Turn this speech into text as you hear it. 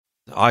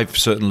I've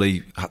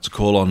certainly had to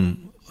call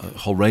on a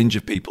whole range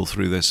of people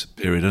through this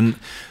period, and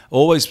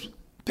always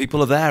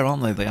people are there,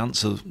 aren't they? They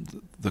answer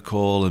the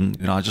call, and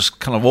I just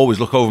kind of always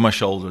look over my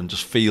shoulder and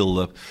just feel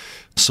the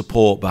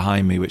support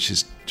behind me, which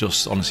is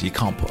just, honestly, you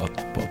can't put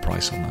a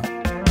price on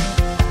that.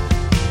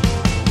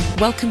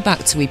 Welcome back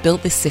to We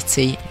Built This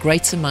City,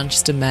 Greater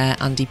Manchester Mayor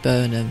Andy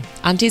Burnham.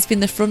 Andy has been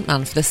the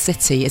frontman for the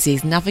city as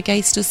he's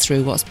navigated us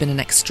through what's been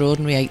an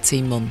extraordinary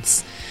 18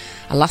 months.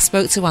 I last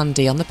spoke to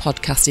Andy on the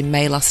podcast in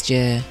May last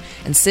year,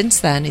 and since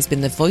then he's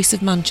been the voice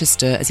of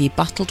Manchester as he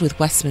battled with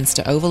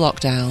Westminster over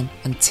lockdown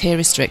and tier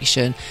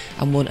restriction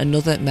and won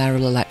another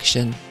mayoral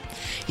election.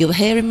 You'll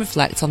hear him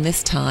reflect on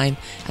this time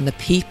and the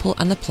people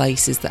and the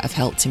places that have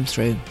helped him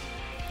through.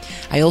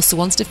 I also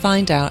wanted to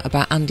find out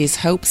about Andy's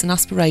hopes and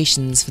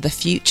aspirations for the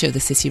future of the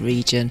city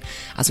region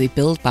as we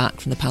build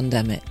back from the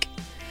pandemic.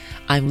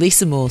 I'm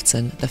Lisa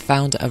Morton, the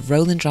founder of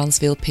Roland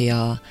Dransfield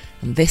PR,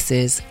 and this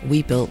is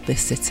We Built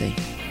This City.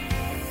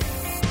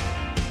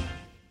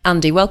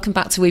 Andy, welcome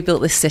back to We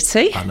Built This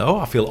City. I know,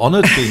 I feel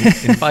honoured being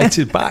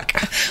invited back.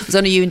 It was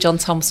only you and John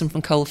Thompson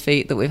from Cold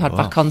Feet that we've had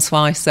back on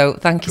twice, so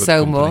thank you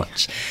so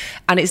much.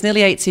 And it's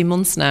nearly 18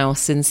 months now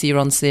since you're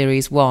on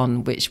Series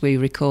 1, which we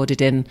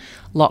recorded in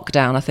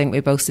lockdown. I think we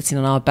were both sitting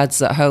on our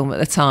beds at home at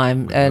the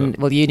time. And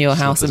well, you in your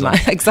house and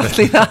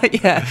exactly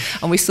that, yeah.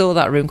 And we saw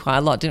that room quite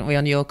a lot, didn't we,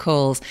 on your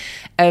calls?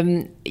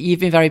 You've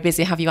been very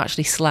busy. Have you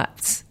actually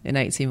slept in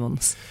 18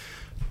 months?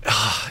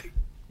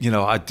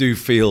 I do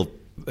feel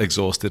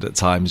exhausted at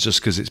times just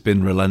because it's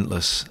been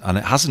relentless, and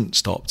it hasn't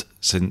stopped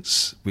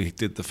since we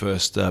did the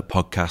first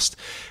podcast.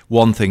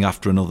 One thing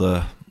after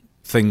another,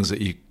 things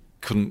that you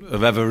couldn't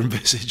have ever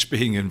envisaged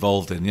being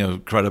involved in,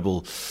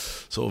 incredible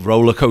sort of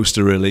roller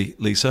coaster really,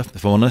 Lisa,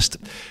 if I'm honest.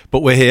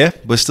 But we're here,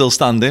 we're still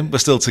standing, we're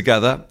still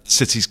together.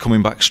 City's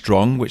coming back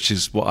strong, which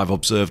is what I've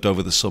observed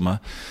over the summer.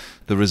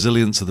 The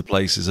resilience of the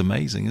place is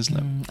amazing, isn't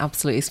it?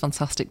 Absolutely, it's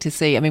fantastic to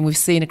see. I mean, we've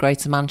seen a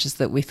Greater Manchester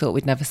that we thought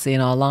we'd never see in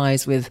our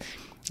lives, with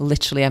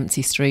literally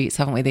empty streets,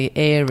 haven't we? The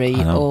eerie,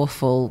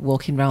 awful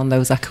walking around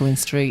those echoing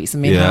streets. I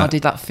mean, how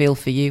did that feel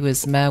for you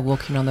as mayor,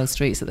 walking around those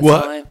streets at the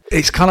time?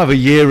 It's kind of a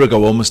year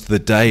ago, almost to the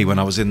day, when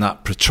I was in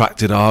that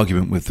protracted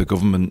argument with the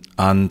government,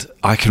 and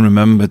I can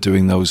remember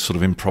doing those sort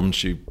of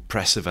impromptu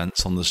press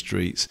events on the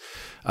streets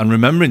and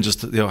remembering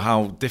just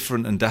how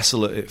different and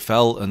desolate it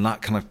felt, and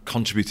that kind of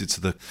contributed to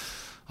the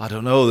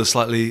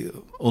slightly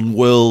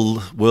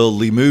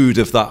unworldly mood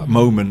of that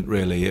moment,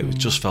 really. It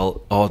just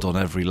felt odd on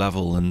every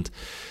level, and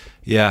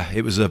yeah,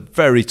 it was a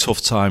very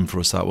tough time for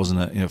us, that,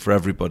 wasn't it? For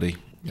everybody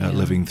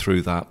living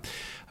through that.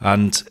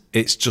 And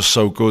it's just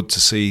so good to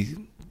see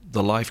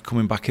the life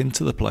coming back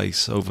into the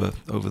place over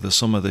the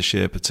summer this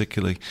year,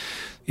 particularly.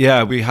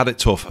 Yeah, we had it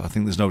tough. I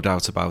think there's no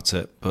doubt about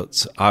it.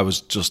 But I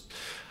was just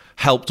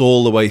helped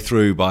all the way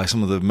through by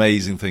some of the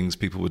amazing things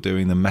people were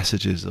doing, the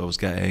messages I was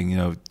getting.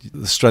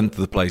 The strength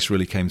of the place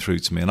really came through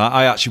to me. And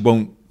I actually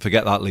won't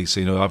forget that,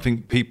 Lisa. I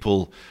think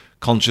people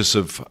conscious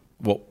of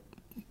what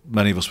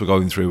many of us were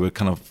going through were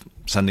kind of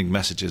sending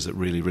messages that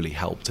really, really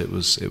helped. It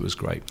was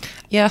great.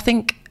 Yeah, I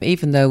think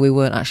even though we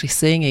weren't actually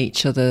seeing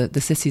each other,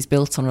 the city's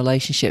built on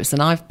relationships,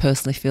 and I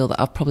personally feel that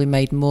I've probably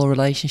made more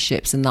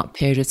relationships in that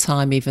period of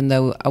time, even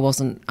though I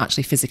wasn't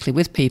actually physically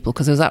with people,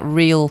 because there was that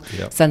real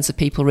sense of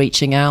people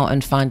reaching out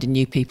and finding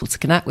new people to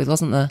connect with,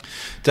 wasn't there?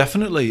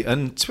 Definitely.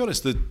 And to be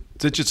honest, the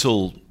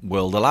digital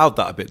world allowed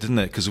that a bit, didn't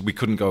it? Because we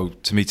couldn't go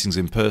to meetings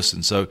in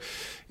person, so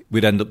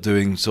we'd end up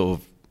doing sort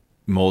of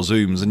more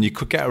Zooms, and you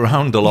could get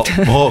around a lot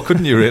more,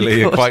 couldn't you,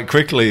 really, quite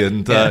quickly,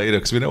 and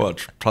because we know what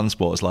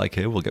transport is like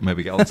here. We'll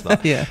maybe get onto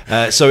that.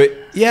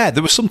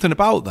 There was something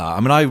about that. I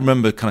mean, I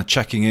remember kind of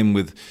checking in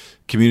with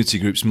community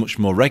groups much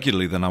more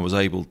regularly than I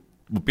would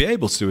be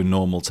able to do in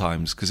normal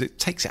times, because it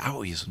takes it out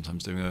of you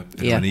sometimes doing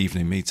an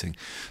evening meeting.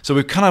 So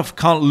we kind of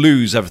can't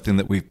lose everything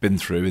that we've been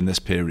through in this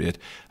period,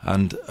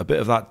 and a bit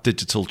of that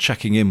digital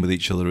checking in with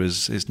each other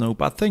is no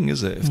bad thing,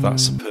 is it, if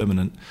that's a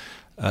permanent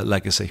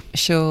legacy.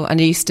 Sure. And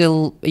are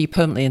you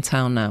permanently in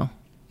town now,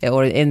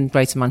 or in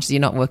Greater Manchester?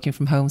 You're not working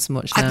from home so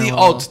much now? At the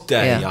odd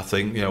day, I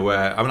think,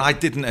 where, I mean, I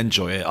didn't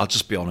enjoy it, I'll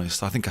just be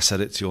honest. I think I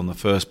said it to you on the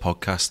first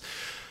podcast.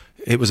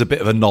 It was a bit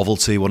of a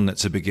novelty, wasn't it,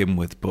 to begin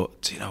with,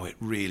 but, it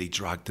really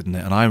dragged, didn't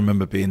it? And I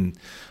remember being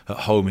at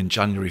home in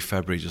January,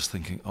 February, just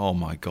thinking, oh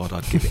my God,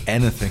 I'd give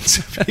anything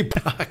to be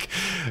back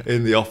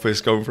in the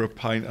office, going for a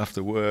pint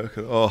after work.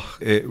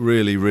 It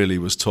really, really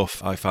was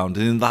tough, I found.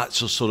 And that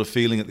just sort of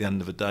feeling at the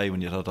end of a day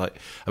when you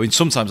had,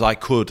 sometimes I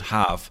could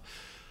have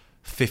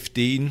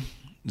 15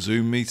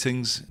 Zoom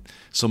meetings,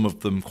 some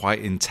of them quite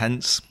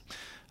intense,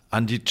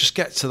 and you'd just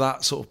get to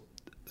that sort of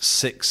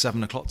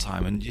 6-7 o'clock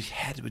time and your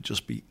head would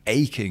just be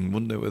aching,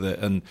 wouldn't it, with it?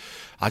 And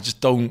I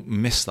just don't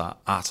miss that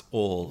at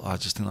all. I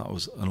just think that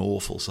was an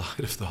awful side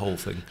of the whole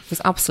thing. It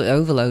was absolute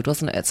overload,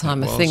 wasn't it, at the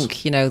time? I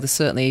think, there's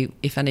certainly,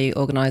 if any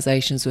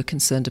organisations were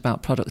concerned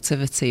about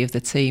productivity of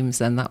the teams,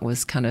 then that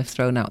was kind of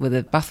thrown out with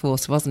the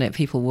bathwater, wasn't it?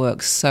 People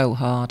worked so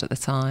hard at the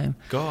time.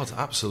 God,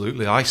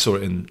 absolutely. I saw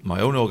it in my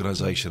own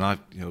organisation. I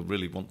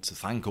really want to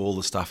thank all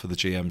the staff of the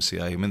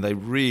GMCA. I mean, they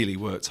really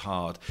worked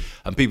hard,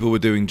 and people were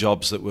doing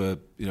jobs that were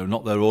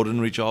not their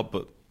ordinary job,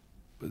 but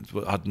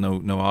had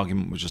no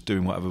argument, was just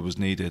doing whatever was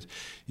needed.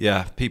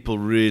 Yeah, people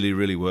really,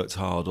 really worked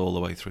hard all the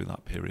way through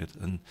that period.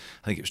 And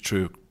I think it was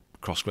true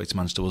across Greater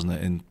Manchester, wasn't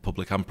it, in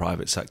public and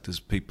private sectors.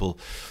 People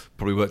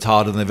probably worked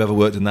harder than they've ever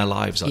worked in their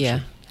lives, actually.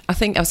 Yeah. I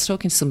think I was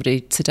talking to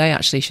somebody today,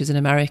 actually. She was an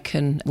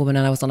American woman,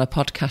 and I was on a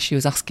podcast. She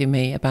was asking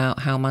me about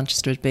how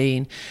Manchester had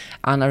been,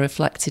 and I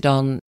reflected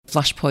on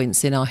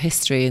flashpoints in our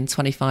history in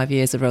 25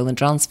 years of Roland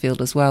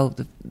Dransfield as well.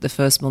 The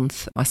first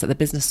month, I set the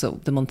business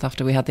up the month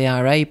after we had the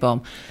IRA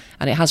bomb,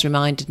 and it has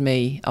reminded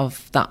me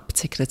of that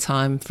particular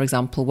time, for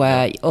example,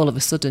 where all of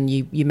a sudden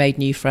you made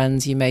new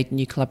friends, you made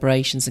new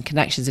collaborations and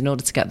connections in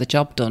order to get the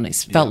job done.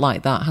 It's felt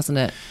like that, hasn't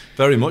it?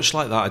 Very much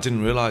like that. I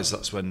didn't realise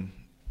that's when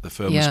the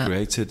firm was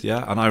created,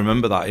 and I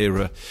remember that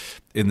era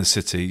in the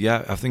city.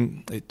 Yeah, I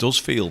think it does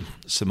feel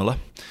similar,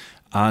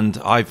 and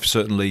I've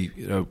certainly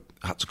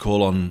had to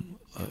call on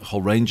a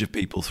whole range of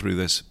people through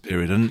this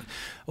period, and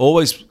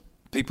always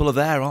people are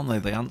there, aren't they?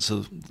 They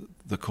answer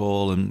the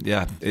call, and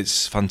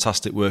it's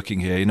fantastic working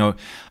here.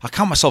 I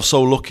count myself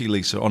so lucky,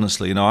 Lisa,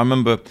 honestly. I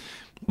remember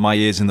my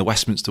years in the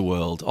Westminster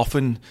world.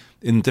 Often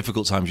in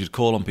difficult times you'd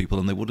call on people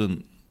and they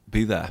wouldn't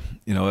be there.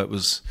 It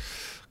was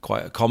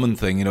quite a common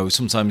thing.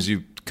 Sometimes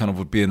you kind of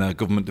would be in a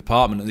government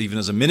department, and even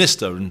as a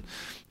minister, and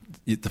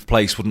the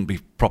place wouldn't be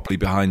properly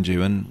behind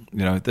you. And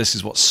this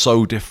is what's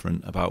so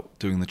different about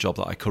doing the job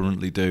that I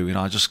currently do.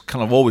 I just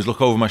kind of always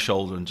look over my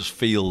shoulder and just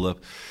feel the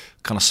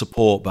kind of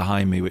support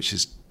behind me, which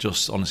is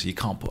just, honestly, you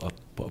can't put a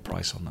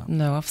price on that.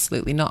 No,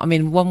 absolutely not. I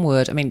mean, one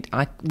word,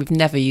 we've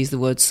never used the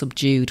word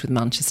subdued with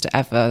Manchester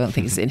ever. I don't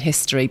think it's in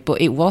history,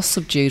 but it was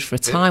subdued for a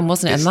time,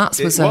 wasn't it? And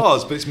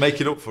but it's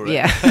making up for it.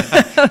 Yeah.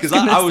 Because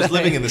I was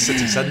living in the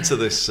city centre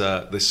this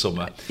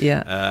summer.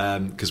 Yeah.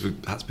 Because we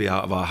had to be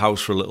out of our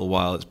house for a little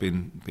while. It's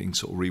been being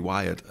sort of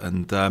rewired.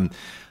 And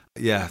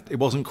it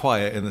wasn't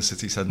quiet in the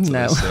city centre.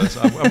 No.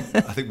 So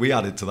I think we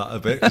added to that a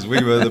bit, because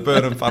the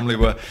Burnham family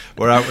were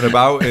out and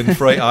about in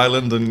Freight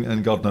Island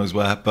and God knows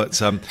where. But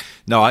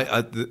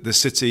the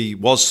city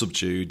was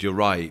subdued, you're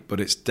right, but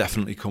it's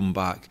definitely come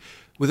back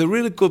with a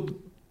really good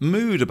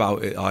mood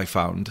about it, I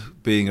found,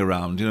 being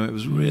around. It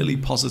was really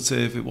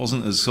positive. It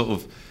wasn't as sort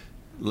of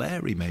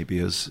Larry maybe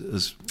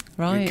as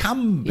right. It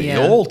can be.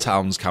 Yeah. All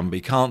towns can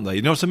be, can't they?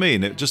 You know what I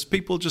mean?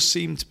 People just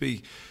seem to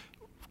be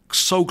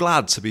so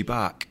glad to be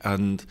back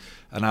and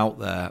out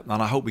there,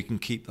 and I hope we can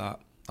keep that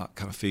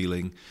kind of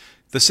feeling.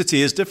 The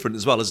city is different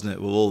as well, isn't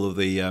it? With all of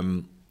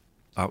the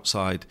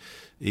outside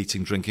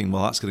eating, drinking,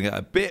 well, that's going to get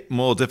a bit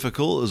more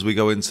difficult as we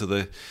go into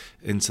the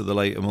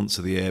later months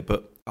of the year.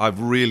 But I've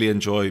really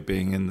enjoyed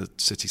being in the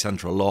city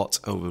centre a lot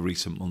over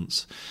recent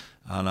months,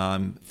 and I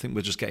think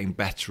we're just getting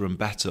better and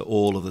better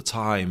all of the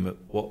time at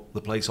what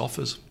the place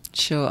offers.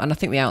 Sure, and I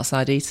think the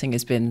outside eating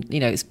has been,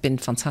 it's been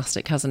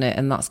fantastic, hasn't it?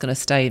 And that's going to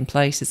stay in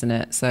place, isn't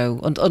it? So,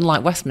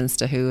 unlike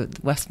Westminster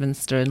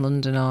and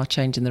London are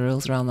changing the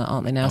rules around that,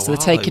 aren't they now? So they're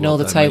taking all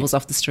the tables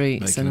off the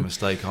streets. Making a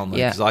mistake, aren't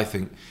they? Because I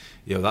think,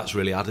 that's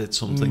really added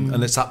something.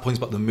 And it's that point,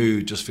 but the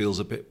mood just feels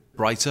a bit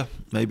brighter,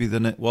 maybe,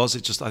 than it was.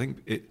 I think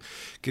it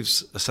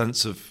gives a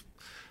sense of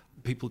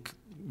people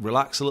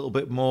relax a little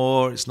bit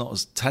more. It's not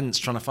as tense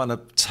trying to find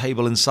a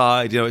table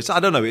inside. I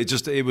don't know.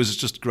 It was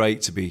just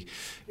great to be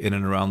in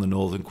and around the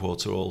Northern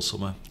Quarter all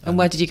summer. And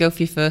where did you go for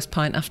your first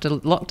pint after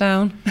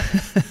lockdown?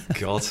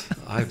 God,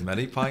 I have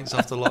many pints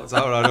after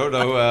lockdown. I don't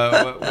know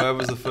where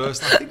was the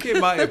first. I think it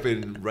might have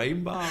been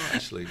Rain Bar,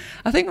 actually.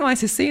 I think I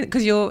might have seen it,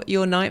 because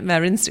your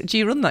Nightmare Instinct. Do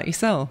you run that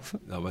yourself?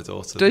 No, my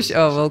daughter. Does she?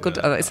 Oh, well, good.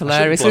 Yeah. Oh, it's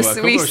hilarious.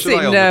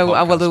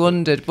 I would have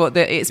wondered, but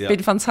it's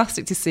been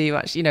fantastic to see you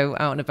actually,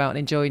 out and about and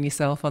enjoying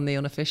yourself on the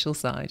unofficial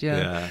side.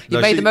 Yeah.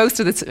 You made the most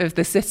of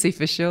the city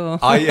for sure.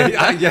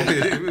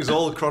 It was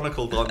all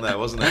chronicled on there,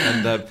 wasn't it?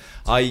 And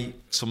I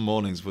some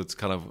mornings would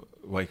kind of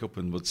wake up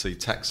and would see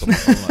texts on my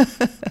phone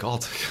like,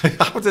 God,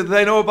 how did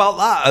they know about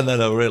that? And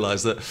then I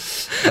realised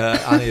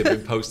that Annie had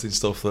been posting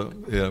stuff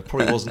that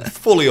probably wasn't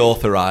fully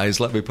authorised,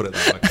 let me put it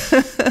that way.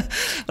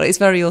 Well, it's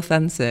very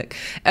authentic.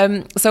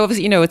 So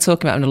obviously, we're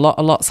talking about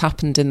a lot's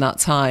happened in that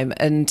time,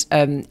 and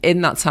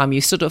in that time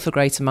you stood up for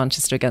Greater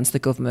Manchester against the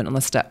government on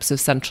the steps of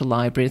Central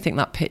Library. I think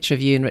that picture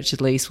of you and Richard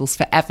Leese will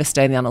forever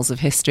stay in the annals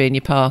of history in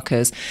your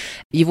Parkers.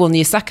 You've won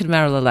your second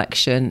mayoral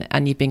election,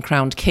 and you've been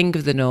crowned King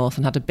of the North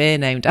and had a beer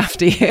named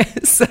after you.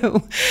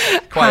 So,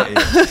 quite.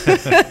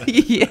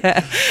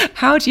 Yeah.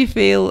 How do you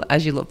feel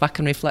as you look back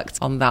and reflect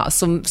on that?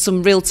 Some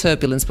real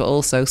turbulence, but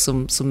also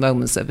some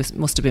moments that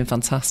must have been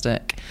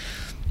fantastic.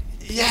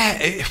 Yeah,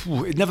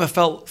 it never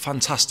felt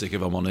fantastic,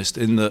 if I'm honest,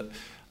 in that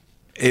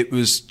it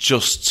was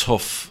just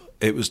tough.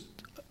 It was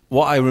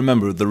what I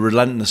remember, the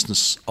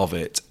relentlessness of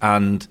it,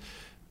 and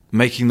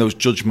making those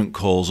judgment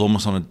calls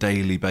almost on a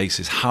daily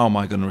basis. How am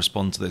I going to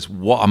respond to this?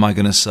 What am I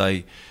going to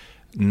say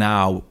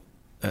now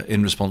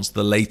in response to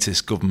the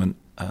latest government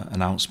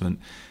announcement?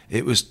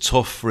 It was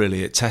tough,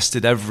 really. It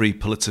tested every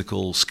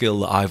political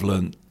skill that I've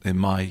learned in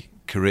my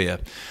career.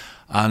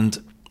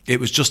 And it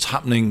was just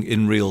happening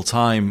in real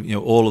time,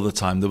 all of the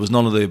time. There was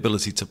none of the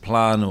ability to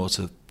plan or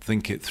to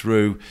think it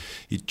through.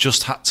 You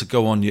just had to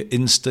go on your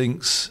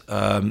instincts,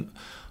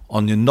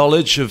 on your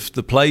knowledge of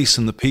the place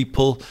and the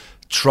people.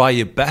 Try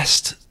your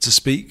best to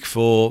speak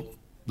for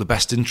the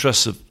best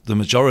interests of the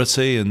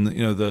majority and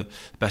the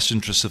best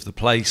interests of the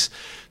place.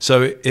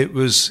 So it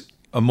was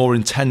a more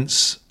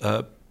intense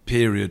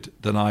period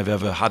than I've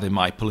ever had in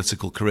my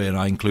political career, and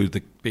I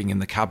include being in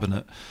the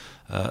cabinet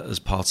as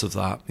part of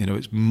that.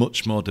 It's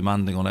much more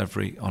demanding on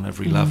every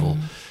level,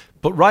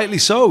 but rightly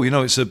so.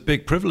 It's a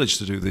big privilege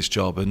to do this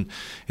job, and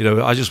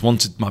I just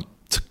wanted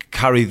to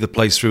carry the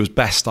place through as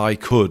best I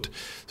could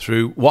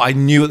through what I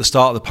knew at the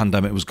start of the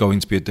pandemic was going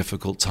to be a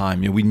difficult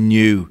time. We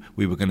knew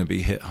we were going to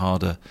be hit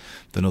harder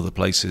than other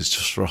places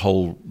just for a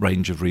whole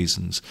range of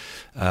reasons.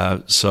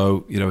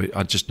 So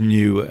I just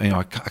knew,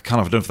 I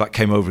don't know if that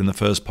came over in the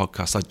first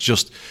podcast. I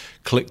just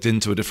clicked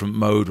into a different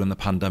mode when the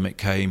pandemic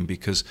came,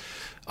 because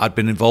I'd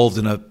been involved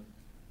in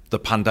the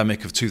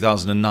pandemic of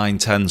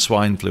 2009-10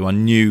 swine flu. I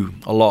knew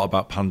a lot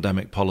about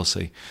pandemic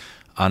policy.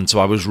 And so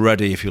I was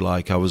ready, if you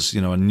like. I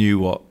knew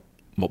what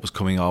was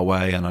coming our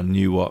way, and I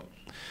knew what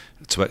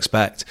to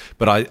expect.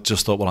 But I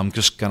just thought, well, I'm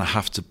just going to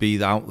have to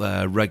be out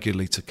there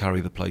regularly to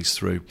carry the place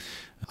through.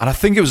 And I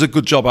think it was a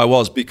good job I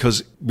was,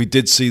 because we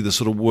did see the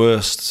sort of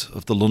worst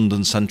of the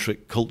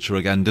London-centric culture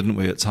again, didn't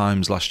we, at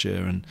times last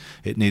year, and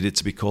it needed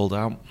to be called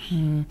out.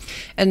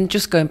 And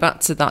just going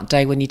back to that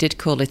day when you did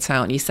call it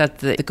out, and you said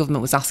that the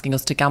government was asking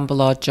us to gamble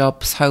our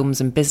jobs,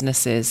 homes and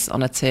businesses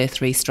on a Tier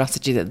 3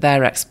 strategy that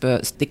they're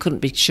experts, they couldn't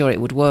be sure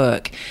it would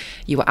work.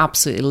 You were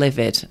absolutely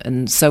livid,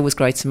 and so was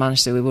Greater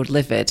Manchester, we were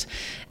livid.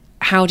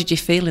 How did you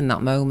feel in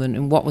that moment,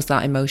 and what was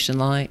that emotion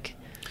like?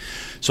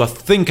 So I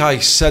think I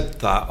said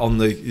that on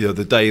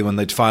the day when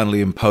they'd finally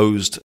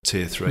imposed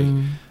Tier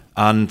 3.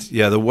 And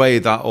the way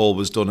that all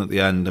was done at the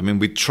end,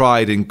 we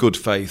tried in good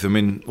faith.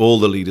 All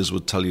the leaders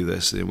would tell you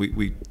this.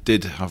 We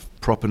did have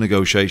proper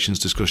negotiations,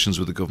 discussions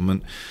with the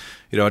government.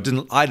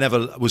 I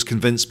never was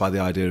convinced by the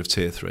idea of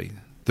Tier 3.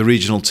 The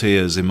regional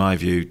tiers, in my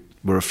view,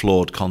 were a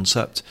flawed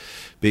concept,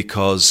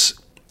 because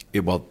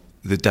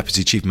the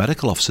Deputy Chief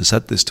Medical Officer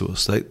said this to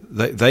us.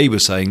 They were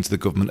saying to the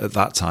government at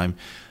that time,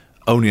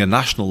 only a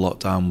national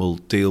lockdown will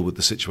deal with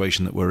the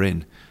situation that we're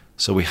in.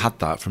 So we had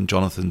that from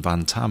Jonathan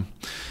Van Tam.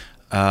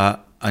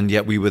 And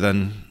yet we were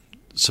then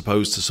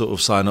supposed to sort of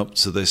sign up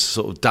to this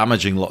sort of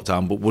damaging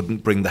lockdown, but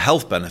wouldn't bring the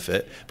health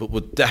benefit, but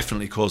would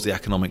definitely cause the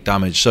economic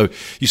damage. So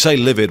you say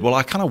livid. Well,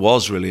 I kind of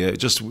was really.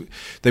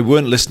 They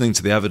weren't listening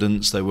to the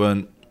evidence. They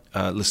weren't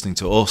listening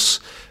to us.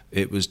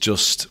 It was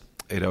just,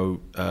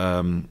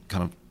 kind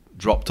of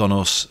dropped on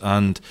us.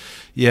 And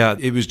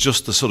it was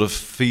just the sort of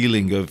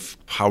feeling of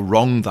how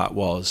wrong that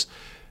was,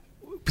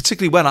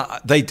 particularly when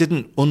they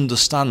didn't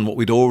understand what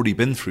we'd already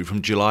been through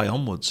from July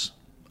onwards.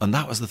 And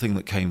that was the thing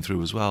that came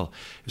through as well.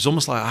 It was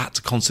almost like I had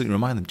to constantly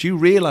remind them, do you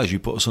realise you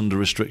put us under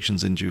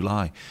restrictions in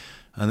July?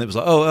 And it was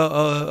like,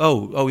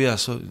 oh yeah.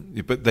 So,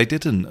 but they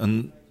didn't.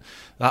 And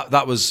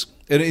that was,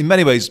 in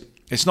many ways,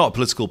 it's not a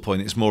political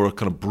point, it's more a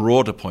kind of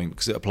broader point,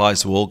 because it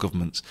applies to all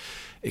governments.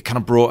 It kind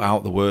of brought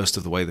out the worst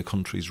of the way the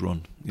country's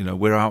run.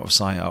 We're out of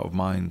sight, out of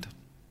mind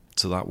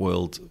to that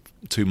world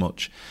too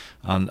much.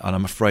 And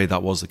I'm afraid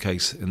that was the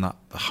case in the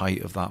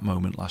height of that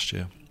moment last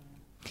year.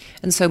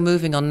 And so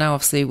moving on now,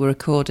 obviously we're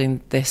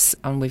recording this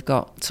and we've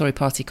got Tory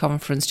Party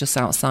conference just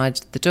outside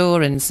the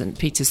door in St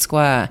Peter's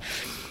Square.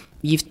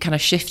 You've kind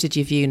of shifted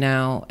your view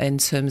now in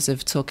terms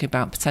of talking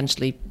about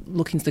potentially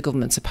looking to the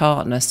government to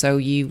partner. So are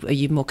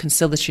you more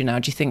conciliatory now?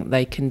 Do you think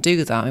they can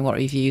do that? What are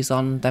your views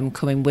on them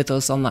coming with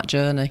us on that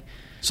journey?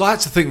 So I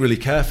had to think really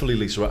carefully,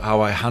 Lisa, about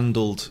how I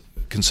handled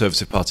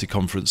Conservative Party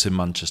conference in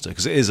Manchester,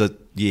 because it is a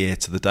year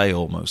to the day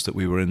almost that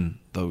we were in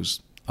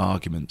those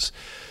arguments.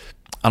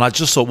 And I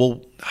just thought,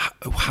 well,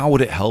 how would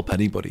it help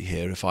anybody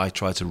here if I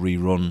tried to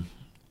rerun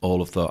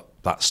all of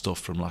that stuff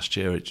from last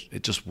year?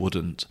 It just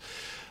wouldn't.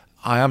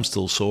 I am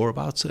still sore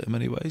about it in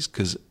many ways,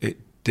 because it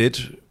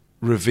did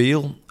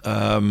reveal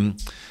a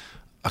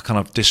kind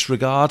of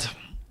disregard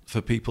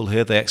for people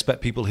here. They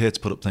expect people here to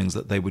put up things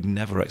that they would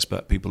never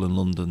expect people in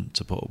London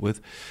to put up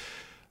with.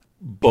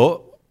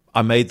 But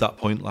I made that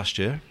point last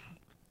year.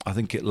 I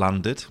think it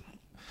landed.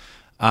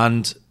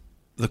 And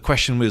the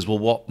question was, well,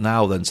 what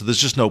now then? So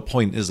there's just no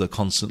point, is there,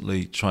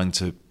 constantly trying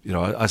to,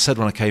 I said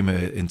when I came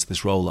here into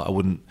this role that I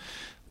wouldn't,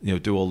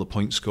 do all the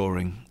point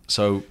scoring.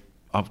 So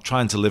I'm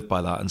trying to live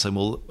by that and saying,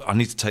 well, I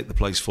need to take the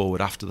place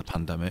forward after the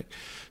pandemic.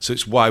 So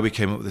it's why we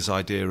came up with this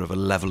idea of a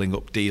levelling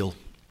up deal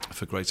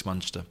for Greater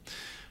Manchester.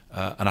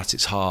 And at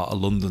its heart, a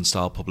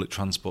London-style public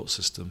transport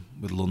system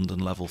with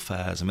London-level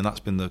fares. That's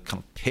been the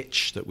kind of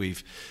pitch that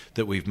we've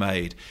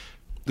made.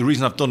 The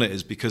reason I've done it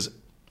is because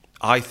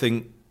I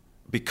think,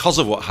 because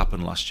of what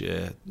happened last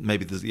year,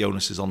 maybe the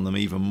onus is on them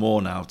even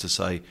more now to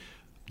say,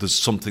 there's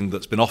something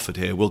that's been offered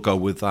here, we'll go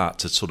with that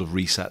to sort of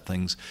reset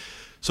things.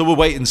 So we'll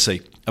wait and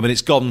see.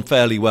 It's gone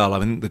fairly well.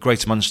 The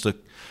Greater Manchester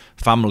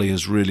family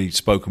has really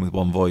spoken with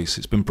one voice.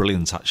 It's been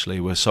brilliant, actually.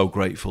 We're so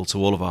grateful to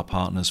all of our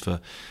partners for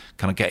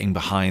kind of getting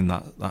behind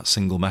that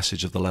single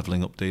message of the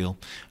levelling up deal.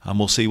 And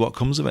we'll see what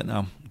comes of it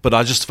now. But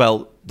I just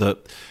felt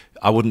that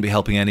I wouldn't be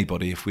helping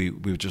anybody if we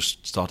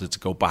just started to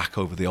go back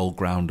over the old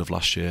ground of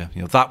last year.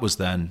 That was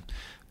then.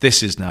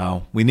 this is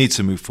now. We need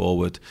to move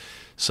forward.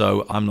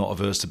 So I'm not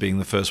averse to being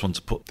the first one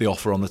to put the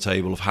offer on the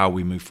table of how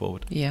we move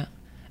forward. Yeah.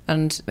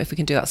 And if we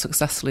can do that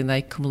successfully and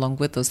they come along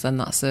with us, then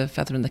that's a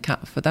feather in the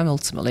cap for them.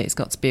 Ultimately, it's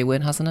got to be a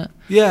win, hasn't it?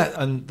 Yeah,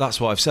 and that's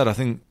what I've said. I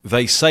think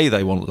they say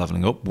they want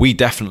levelling up. We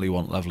definitely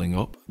want levelling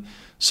up.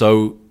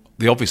 So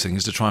the obvious thing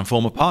is to try and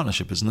form a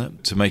partnership, isn't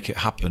it, to make it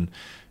happen?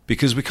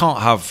 Because we can't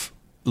have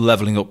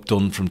levelling up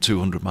done from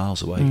 200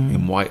 miles away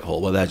in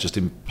Whitehall, where they're just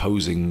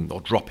imposing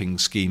or dropping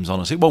schemes on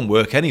us. It won't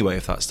work anyway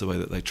if that's the way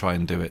that they try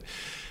and do it.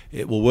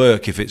 It will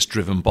work if it's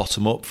driven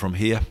bottom up from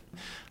here,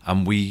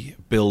 and we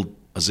build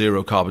a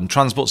zero carbon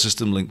transport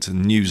system linked to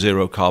new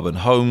zero carbon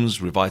homes,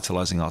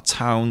 revitalising our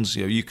towns.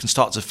 You can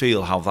start to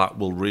feel how that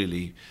will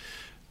really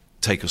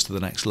take us to the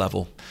next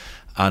level.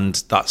 And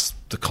that's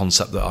the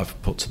concept that I've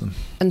put to them.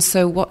 And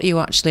so what are you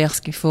actually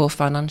asking for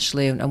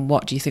financially, and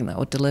what do you think that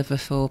would deliver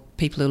for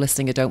people who are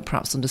listening who don't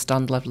perhaps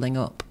understand levelling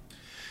up?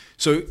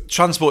 So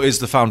transport is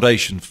the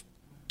foundation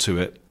to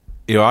it.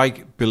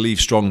 I believe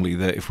strongly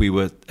that if we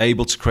were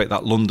able to create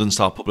that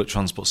London-style public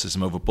transport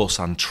system over bus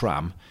and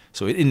tram,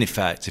 so in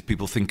effect, if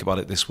people think about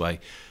it this way,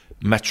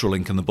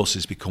 Metrolink and the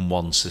buses become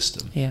one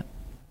system. Yeah.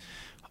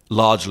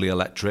 Largely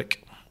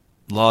electric,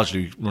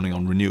 largely running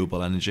on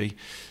renewable energy,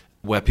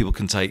 where people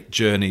can take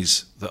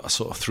journeys that are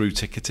sort of through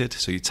ticketed.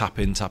 So you tap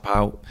in, tap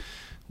out,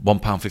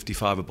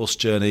 £1.55 a bus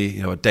journey,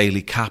 a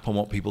daily cap on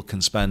what people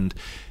can spend.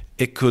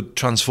 It could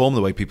transform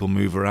the way people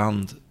move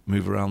around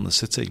the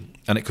city,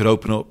 and it could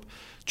open up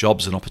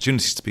jobs and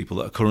opportunities to people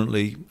that are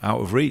currently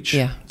out of reach.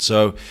 Yeah.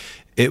 So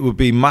it would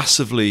be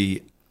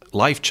massively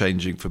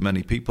life-changing for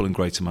many people in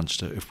Greater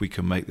Manchester if we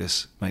can make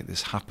this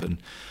happen.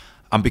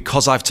 And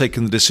because I've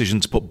taken the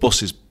decision to put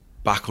buses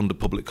back under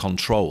public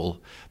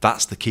control,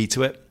 that's the key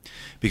to it.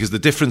 Because the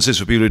difference is,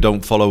 for people who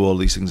don't follow all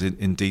these things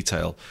in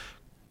detail,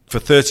 for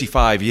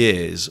 35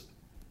 years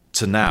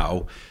to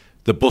now,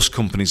 the bus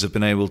companies have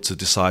been able to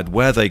decide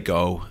where they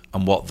go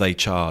and what they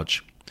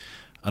charge.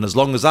 And as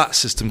long as that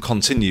system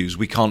continues,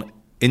 we can't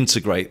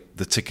integrate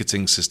the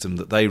ticketing system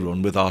that they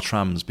run with our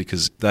trams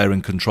because they're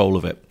in control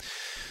of it.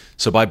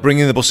 So by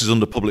bringing the buses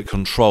under public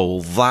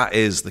control, that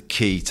is the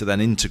key to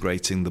then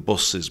integrating the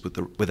buses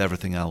with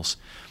everything else.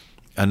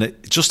 And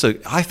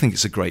I think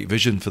it's a great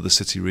vision for the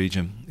city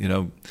region.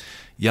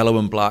 Yellow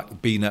and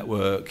black, B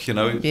network,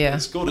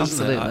 it's good,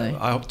 absolutely. Isn't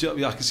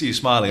it? I can see you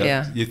smiling.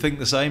 Yeah. You think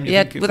the same?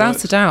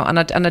 Without a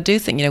doubt. And I do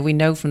think, we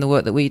know from the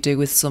work that we do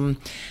with some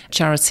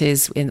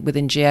charities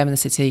within GM in the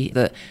city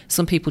that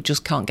some people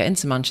just can't get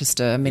into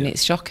Manchester. I mean,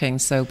 It's shocking.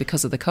 So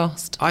because of the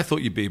cost. I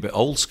thought you'd be a bit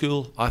old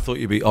school. I thought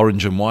you'd be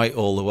orange and white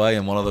all the way,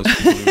 and one of those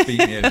people who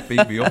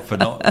beat me up for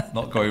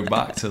not going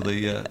back to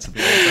the old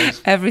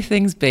days.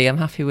 Everything's B. I'm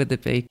happy with the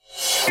B.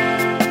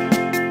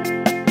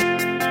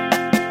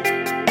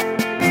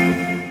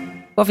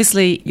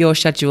 Obviously, your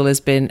schedule has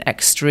been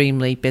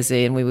extremely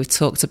busy, and we've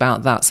talked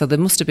about that. So there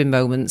must have been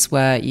moments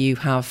where you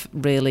have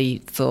really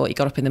thought, you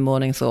got up in the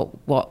morning and thought,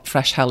 what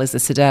fresh hell is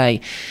this today?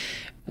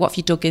 What have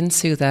you dug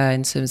into there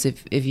in terms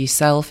of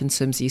yourself, in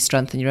terms of your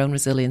strength and your own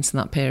resilience in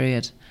that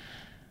period?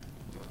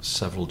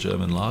 Several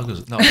German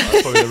lagers. No,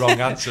 that's probably the wrong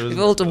answer. We've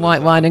all done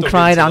white wine and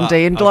cried,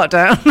 Andy, in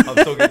lockdown.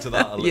 I've dug into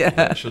that a little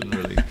bit. I shouldn't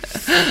really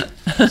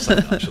say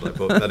that, should I?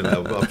 But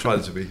anyway, I'm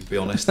trying to be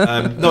honest.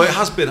 No,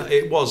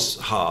 it was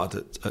hard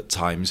at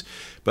times,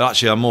 but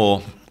actually a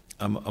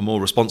more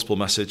responsible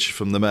message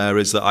from the mayor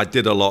is that I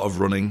did a lot of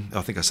running.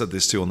 I think I said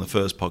this too on the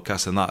first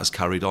podcast, and that has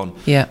carried on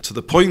to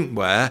the point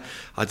where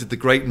I did the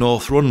Great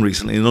North Run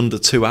recently in under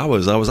 2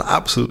 hours. I was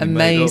absolutely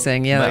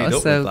amazing. made that was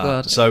up so with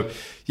that. good. So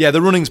yeah,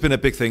 the running's been a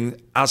big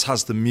thing, as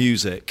has the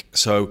music.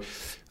 So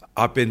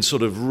I've been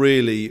sort of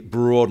really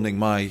broadening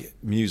my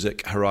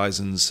music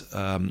horizons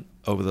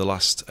over the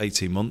last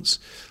 18 months,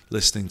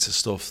 listening to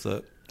stuff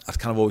that I've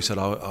kind of always said,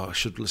 I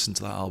should listen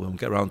to that album,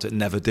 get around to it,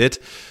 never did.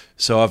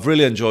 So I've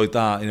really enjoyed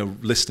that,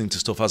 listening to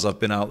stuff as I've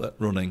been out there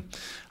running.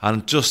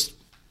 And just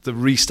the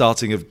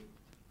restarting of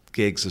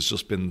gigs has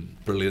just been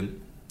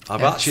brilliant.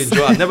 I've actually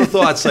enjoyed it. I never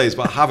thought I'd say this,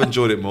 but I have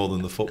enjoyed it more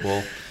than the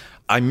football.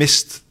 I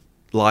missed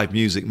live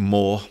music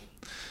more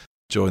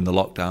during the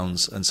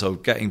lockdowns, and so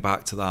getting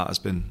back to that has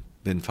been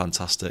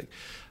fantastic.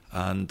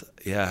 And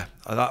yeah,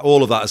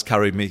 all of that has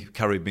carried me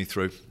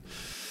through.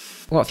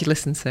 What have you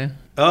listened to?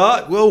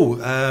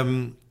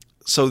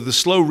 So the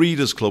Slow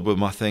Readers Club were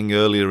my thing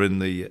earlier in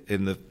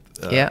the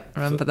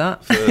remember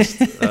that first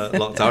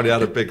lockdown. You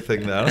had a big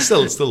thing there. I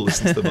still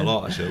listen to them a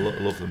lot. Actually, I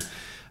love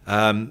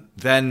them.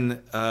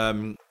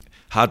 Then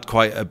had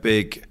quite a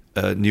big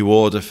New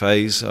Order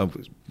phase,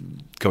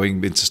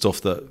 going into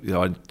stuff that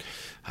I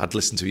had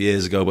listened to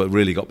years ago, but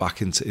really got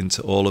back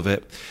into all of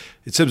it.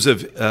 In terms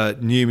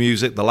of new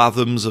music, the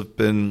Lathams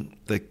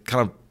they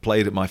kind of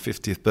played at my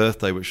 50th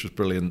birthday, which was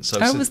brilliant. So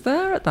I was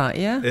there at that,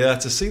 yeah. Yeah,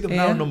 to see them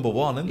now number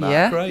one, isn't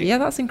that great? Yeah,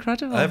 that's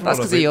incredible. That's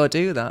because of your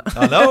do that.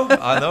 I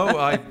know.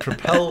 I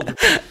propelled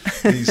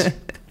these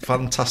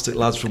fantastic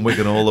lads from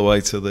Wigan all the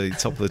way to the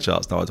top of the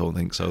charts. No, I don't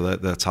think so.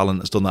 Their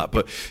talent has done that.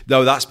 But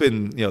no, that's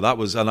been, that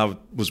was, and I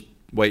was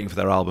waiting for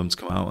their album to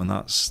come out, and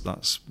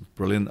that's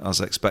brilliant,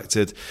 as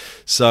expected.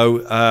 So,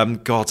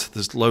 God,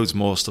 there's loads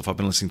more stuff I've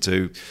been listening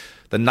to.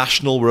 The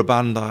National were a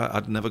band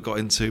I'd never got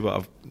into, but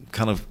I've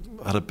kind of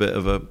had a bit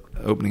of a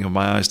opening of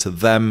my eyes to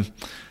them.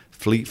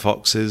 Fleet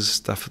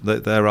Foxes,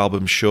 their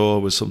album Sure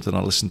was something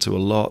I listened to a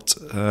lot.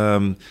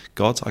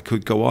 God, I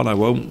could go on, I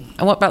won't.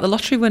 And what about the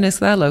Lottery Winners?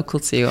 They're local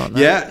to you, aren't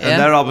they? Yeah, and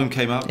their album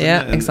came out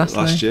exactly.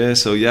 last year.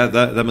 So yeah,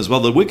 them as well.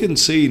 The Wigan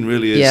scene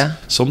really is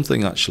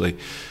something, actually,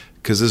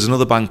 because there's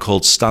another band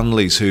called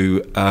Stanley's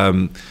who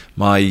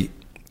my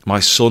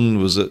son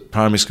was at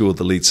primary school with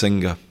the lead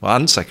singer,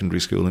 and secondary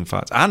school, in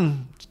fact,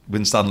 and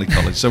Winstanley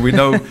College. So we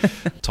know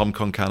Tom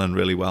Concannon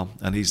really well.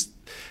 And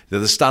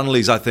the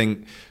Stanleys, I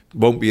think,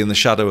 won't be in the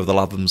shadow of the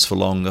Lathams for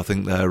long. I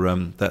think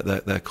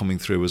they're coming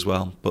through as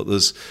well. But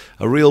there's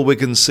a real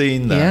Wigan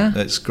scene there.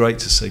 Yeah. It's great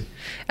to see.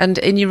 And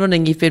in your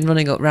running, you've been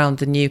running up round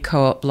the new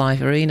Co-op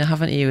Live Arena,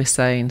 haven't you, were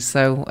saying?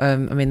 So, I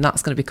mean,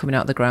 that's going to be coming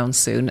out of the ground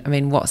soon. I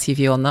mean, what's your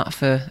view on that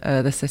for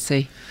the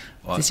city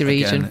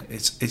region? Again,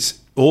 it's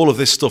all of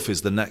this stuff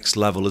is the next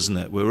level, isn't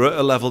it? We're at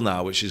a level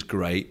now which is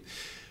great,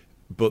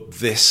 but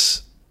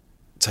this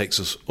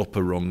takes us up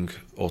a rung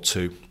or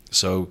two.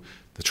 So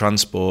the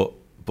transport,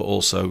 but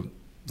also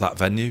that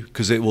venue,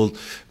 because it will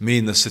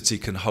mean the city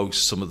can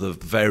host some of the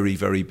very,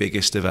 very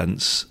biggest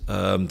events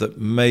that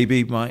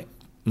maybe might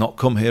not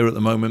come here at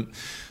the moment.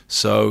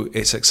 So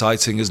it's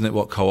exciting, isn't it,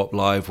 what Co-op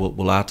Live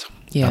will add?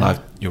 Yeah.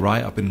 And you're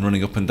right, I've been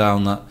running up and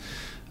down that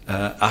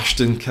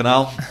Ashton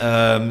Canal.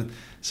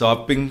 So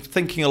I've been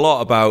thinking a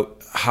lot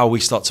about how we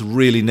start to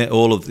really knit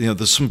all of,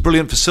 there's some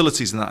brilliant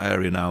facilities in that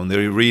area now, and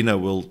the arena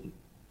will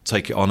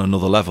take it on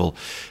another level.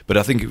 But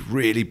I think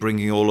really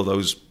bringing all of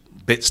those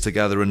bits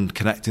together and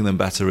connecting them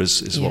better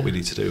is what we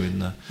need to do.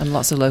 And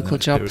lots of local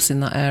jobs in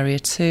that area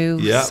too.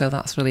 Yeah. So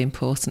that's really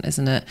important,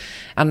 isn't it?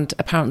 And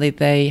apparently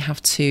they have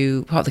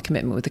to, part of the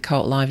commitment with the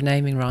Co-op Live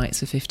naming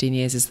rights for 15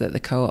 years is that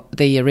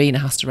the arena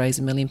has to raise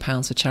 £1 million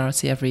for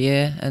charity every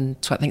year, and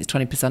I think it's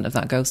 20% of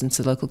that goes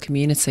into the local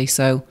community.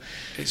 So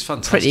it's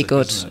fantastic, pretty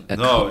good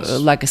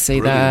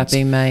legacy brilliant. There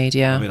being made.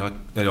 Yeah. I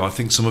mean, I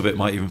think some of it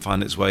might even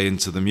find its way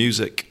into the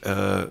music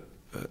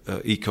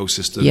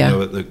ecosystem,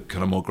 at the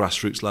kind of more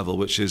grassroots level,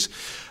 which is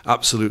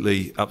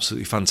absolutely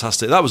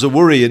fantastic. That was a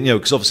worry, and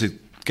because obviously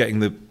getting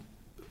the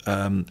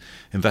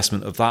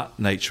investment of that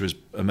nature is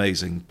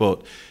amazing.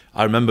 But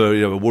I remember,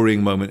 a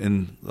worrying moment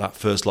in that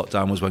first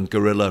lockdown was when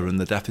Gorilla and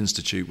the Deaf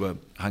Institute were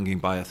hanging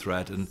by a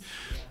thread. And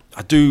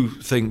I do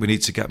think we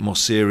need to get more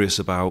serious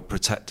about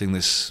protecting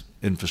this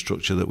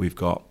infrastructure that we've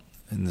got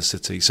in the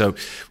city. So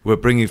we're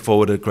bringing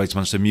forward a Greater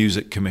Manchester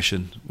Music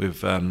Commission.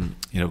 We've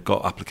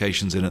got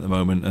applications in at the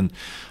moment, and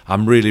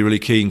I'm really, really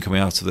keen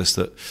coming out of this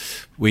that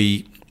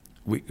we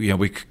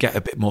could get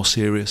a bit more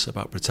serious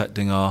about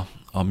protecting our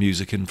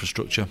music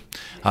infrastructure.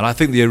 And I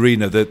think the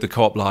arena, the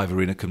Co-op Live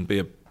Arena, can be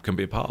a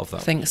part of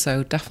that. I think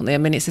so, definitely. I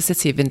mean, it's a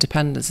city of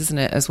independence, isn't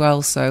it, as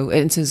well? So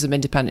in terms of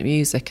independent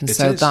music, and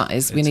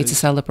we need to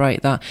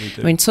celebrate that.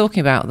 I mean, talking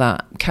about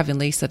that, Kevin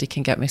Lee said he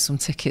can get me some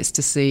tickets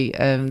to see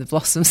the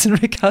Blossoms and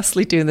Rick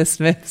Astley doing the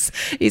Smiths.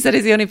 He said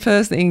he's the only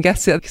person that can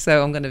get it,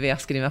 so I'm going to be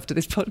asking him after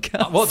this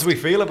podcast. What do we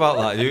feel about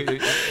that?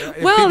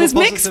 Well, there's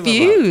mixed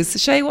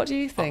views. Shay, what do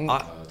you think?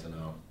 I don't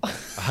know.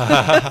 I'm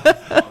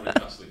a Rick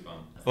Astley fan.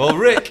 Well,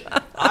 Rick,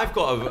 I've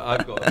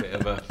got a bit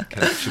of a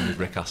connection with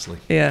Rick Astley.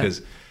 Yeah.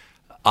 Because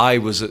I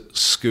was at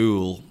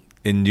school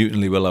in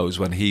Newton-le-Willows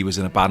when he was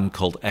in a band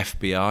called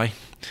FBI,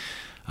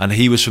 and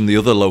he was from the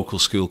other local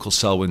school called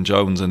Selwyn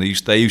Jones, and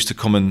they used to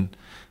come, and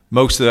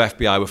most of the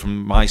FBI were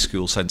from my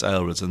school, St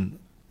Aylwards, and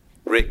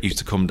Rick used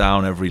to come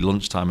down every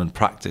lunchtime and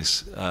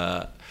practice,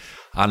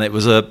 and it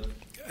was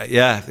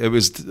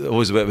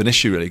always a bit of an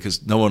issue, really,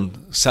 because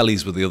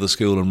Sellies with the other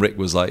school, and Rick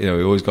was like, he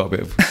always got a bit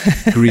of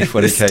grief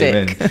when he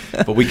came in,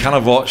 but we kind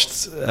of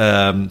watched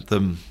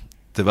them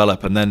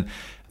develop. And then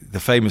the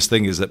famous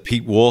thing is that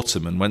Pete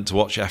Waterman went to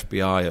watch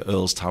FBI at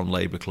Earlstown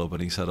Labour Club,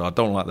 and he said, I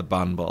don't like the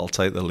band, but I'll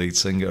take the lead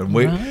singer.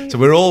 And so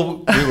we were all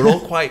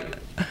quite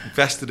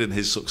vested in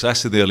his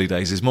success in the early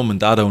days. His mum and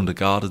dad owned a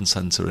garden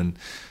centre in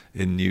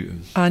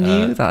Newton. I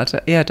knew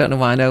that. Yeah, I don't know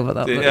why I know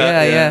about that. But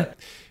yeah.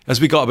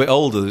 As we got a bit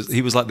older,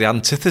 he was like the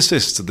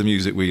antithesis to the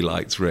music we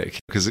liked,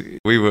 Rick, because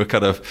we were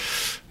kind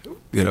of,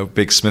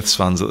 big Smiths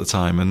fans at the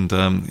time, and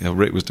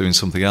Rick was doing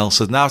something else.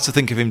 So now to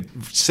think of him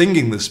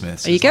singing the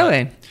Smiths, are you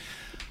going?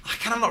 I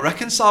cannot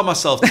reconcile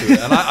myself to it.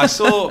 And I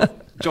saw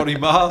Johnny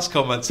Marr's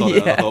comments on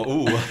it, and I thought,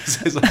 ooh,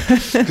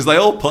 because they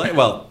all play.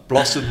 Well,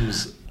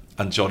 Blossoms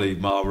and Johnny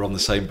Marr were on the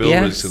same bill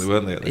recently,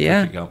 weren't they? At the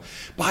cricket ground.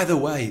 By the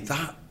way,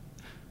 that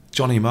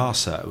Johnny Marr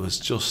set was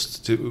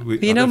just...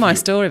 You know my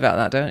story about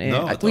that, don't you?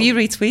 No, I don't. Well, you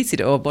retweeted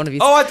it, or one of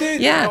you... Oh, I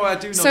did? Yeah. No, I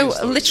do know so your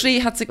story.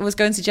 Literally was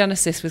going to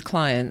Genesis with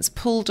clients,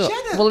 pulled up...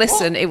 Well,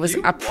 listen, what? It was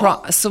it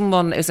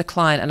was a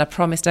client, and I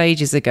promised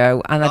ages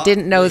ago, and I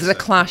didn't know there was a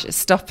clash.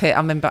 Stop it,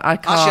 I can't...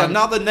 Actually,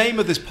 now the name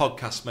of this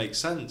podcast makes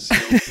sense.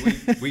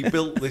 We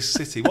built this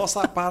city. What's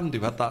that band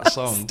who had that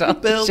song? Stop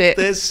we built it.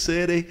 this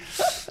city.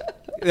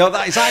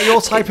 Is that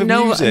your type of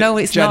music? No,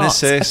 it's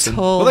Genesis not at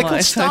all. Were they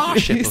called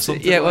Starship or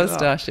something? Yeah, it like was that?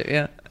 Starship,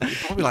 yeah.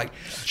 probably like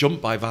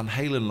Jump by Van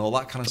Halen and all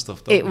that kind of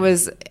stuff. It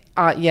was,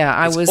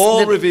 It's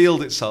all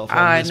revealed itself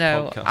on this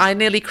podcast. I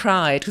nearly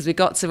cried because we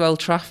got to Old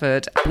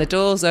Trafford and the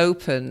doors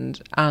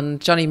opened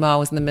and Johnny Marr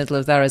was in the middle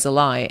of There Is a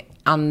Light,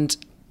 and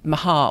my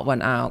heart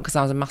went out because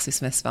I was a massive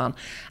Smiths fan.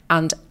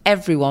 And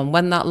everyone,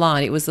 when that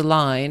line, it was the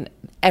line,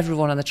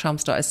 everyone on the tram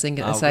started singing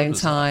at the same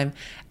time.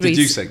 Did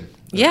you sing?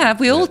 Yeah,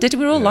 we all did.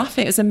 We were all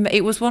laughing.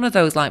 It was one of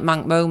those like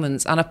Manc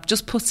moments, and I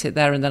just put it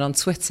there and then on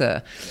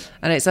Twitter,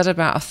 and it's had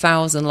about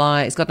 1,000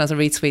 likes. God knows,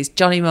 retweets.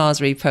 Johnny Marr's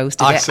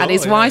reposted it, and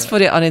his wife's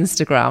put it on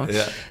Instagram.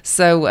 Yeah.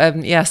 So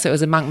so it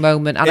was a Manc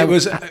moment. And it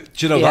was. Do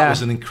you know that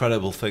was an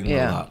incredible thing?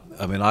 Yeah.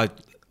 That I mean, I'd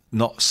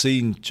not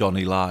seen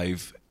Johnny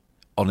live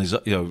on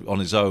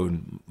his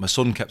own. My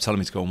son kept telling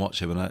me to go and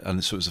watch him,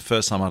 and so it was the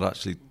first time I'd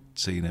actually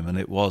seen him, and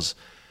it was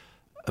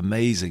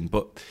amazing.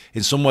 But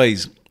in some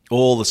ways,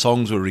 all the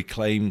songs were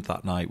reclaimed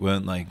that night,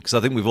 weren't they? Because I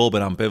think we've all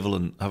been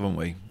ambivalent, haven't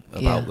we,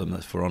 about them,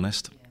 if we're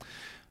honest.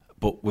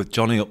 But with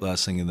Johnny up there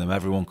singing them,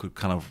 everyone could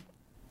kind of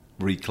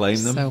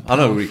reclaim them. So I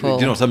know, do you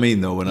know what I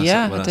mean, though, when I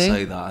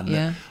say that?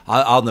 And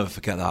I'll never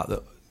forget that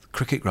the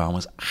cricket ground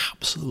was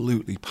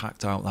absolutely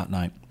packed out that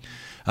night.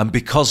 And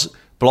because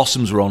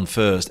Blossoms were on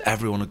first,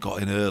 everyone had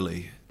got in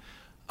early.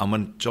 And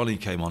when Johnny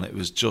came on, it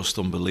was just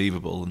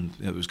unbelievable, and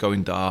it was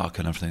going dark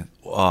and everything.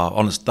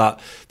 Honest, that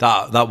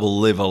will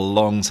live a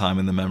long time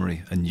in the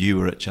memory. And you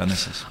were at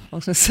Genesis. I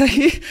was going to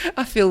say,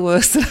 I feel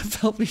worse than I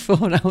felt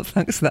before now.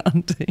 Thanks for that,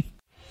 Andy.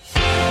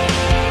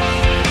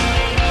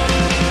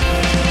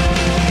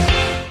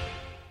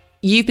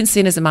 You've been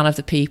seen as a man of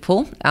the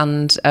people,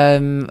 and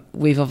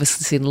we've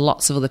obviously seen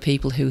lots of other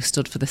people who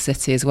stood for the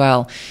city as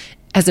well.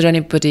 Has there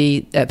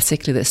anybody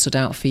particularly that stood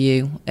out for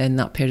you in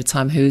that period of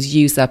time who's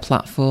used their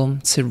platform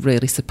to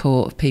really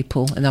support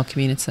people in our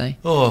community?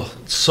 Oh,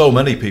 so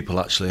many people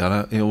actually.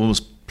 And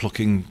almost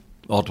plucking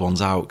odd ones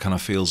out kind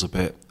of feels a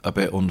bit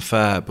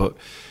unfair. But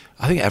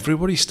I think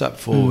everybody stepped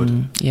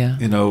forward. Yeah.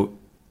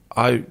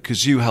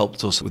 Because you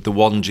helped us with the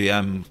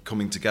 1GM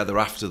coming together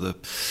after the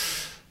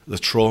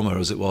trauma,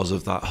 as it was,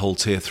 of that whole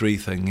Tier 3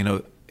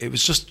 thing. It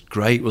was just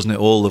great, wasn't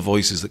it? All the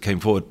voices that came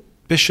forward.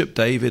 Bishop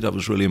David, that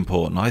was really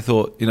important. I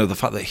thought, the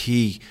fact that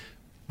he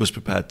was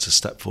prepared to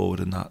step forward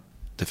in that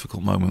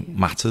difficult moment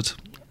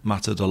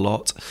mattered a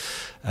lot.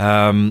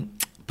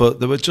 But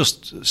there were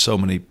just so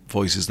many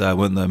voices there,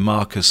 weren't there?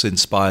 Marcus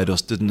inspired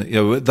us, didn't it?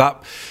 At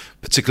that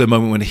particular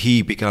moment when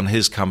he began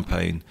his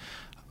campaign,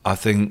 I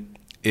think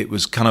it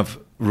was kind of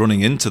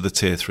running into the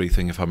Tier 3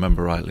 thing, if I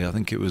remember rightly. I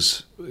think it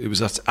was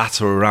at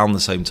or around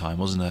the same time,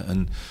 wasn't it?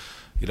 And,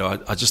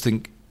 I just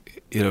think,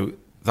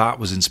 that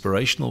was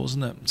inspirational,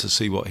 wasn't it, to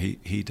see what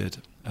he did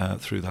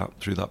through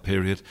that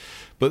period.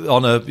 But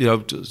on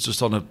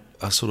just on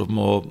a sort of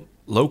more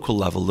local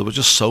level, there were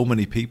just so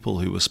many people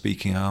who were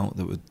speaking out,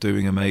 that were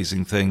doing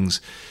amazing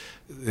things.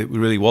 It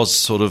really was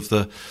sort of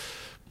the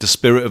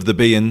spirit of the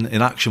bee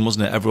in action,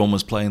 wasn't it? Everyone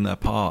was playing their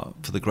part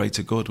for the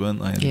greater good, weren't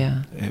they?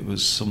 And it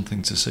was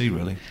something to see,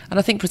 really. And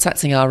I think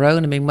protecting our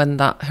own. I mean, when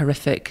that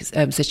horrific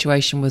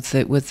situation with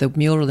the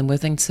mural in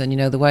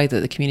Withington, the way that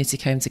the community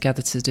came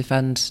together to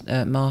defend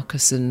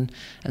Marcus and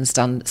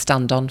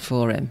stand on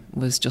for him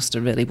was just a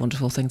really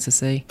wonderful thing to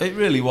see. It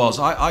really was.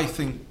 I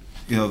think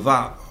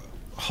that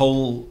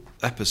whole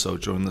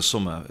episode during the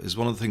summer is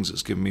one of the things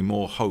that's given me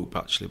more hope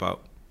actually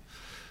about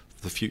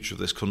the future of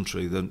this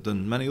country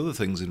than many other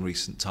things in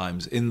recent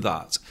times, in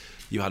that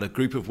you had a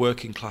group of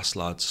working class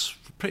lads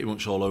pretty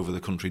much all over the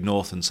country,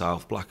 north and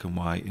south, black and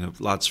white,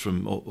 lads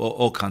from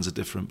all kinds of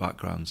different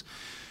backgrounds,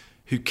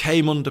 who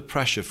came under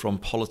pressure from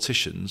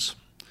politicians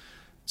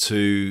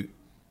to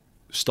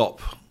stop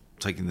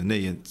taking the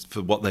knee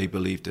for what they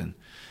believed in.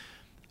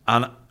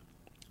 And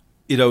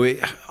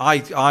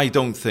I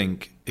don't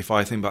think, if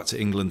I think back to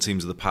England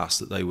teams of the past,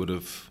 that they would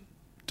have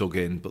dug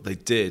in, but they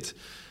did.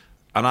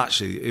 And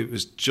actually, it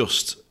was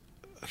just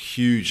a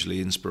hugely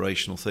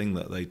inspirational thing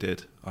that they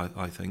did,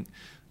 I think,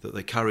 that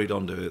they carried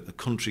on to it. The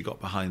country got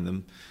behind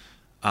them,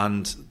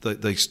 and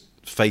they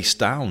faced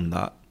down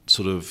that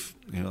sort of,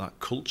 that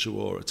culture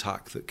war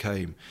attack that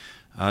came.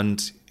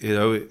 And,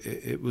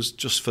 it was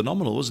just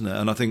phenomenal, wasn't it?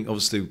 And I think,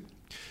 obviously,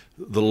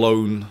 the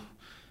lone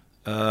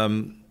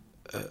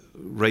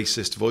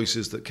racist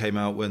voices that came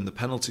out when the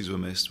penalties were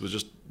missed were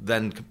just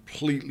then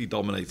completely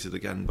dominated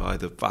again by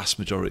the vast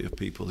majority of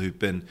people who've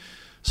been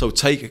so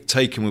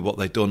taken with what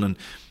they've done. And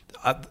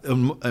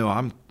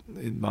I'm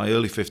in my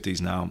early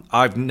 50s now.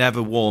 I've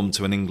never warmed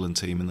to an England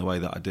team in the way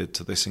that I did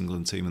to this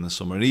England team in the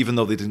summer. And even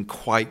though they didn't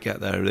quite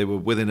get there, they were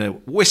within a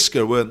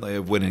whisker, weren't they,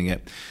 of winning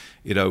it.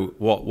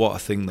 What a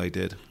thing they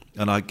did.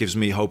 And it gives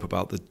me hope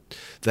about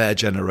their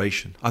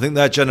generation. I think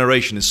their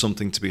generation is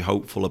something to be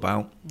hopeful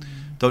about.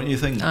 Don't you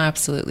think? I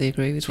absolutely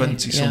agree with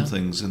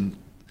 20-somethings. And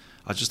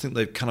I just think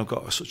they've kind of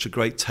got such a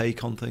great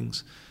take on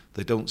things.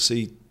 They don't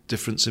see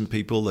difference in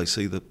people. They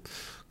see the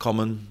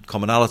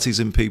commonalities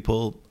in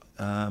people.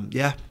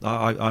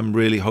 I'm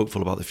really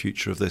hopeful about the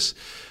future of this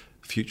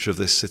future of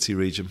this city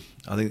region.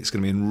 I think it's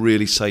going to be in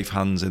really safe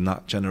hands in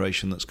that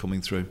generation that's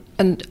coming through.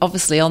 And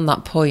obviously on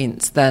that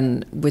point,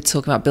 then we're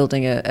talking about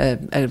building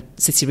a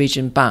city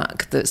region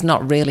back that's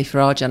not really for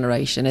our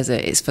generation, is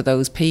it? It's for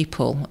those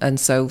people. And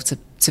so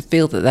to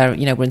feel that they're,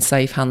 we're in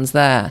safe hands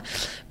there.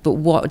 But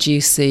what do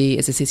you see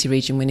as a city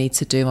region we need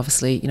to do,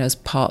 obviously, as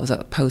part of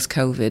that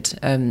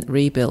post-COVID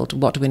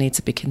rebuild? What do we need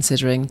to be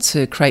considering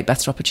to create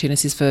better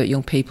opportunities for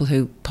young people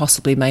who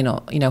possibly may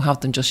not,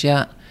 have them just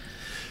yet?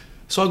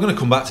 So I'm going to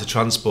come back to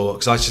transport,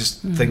 because I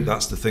just think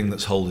that's the thing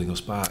that's holding us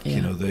back.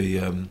 Yeah.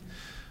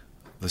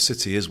 The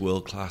city is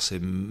world class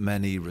in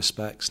many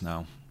respects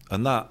now,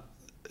 and that,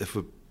 if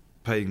we're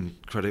paying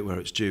credit where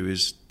it's due,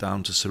 is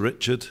down to Sir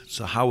Richard,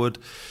 Sir Howard,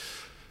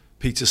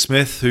 Peter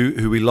Smith,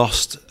 who we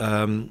lost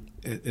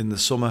in the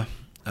summer,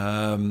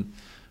 but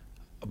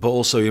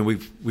also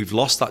we've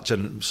lost that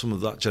some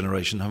of that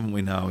generation, haven't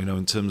we now?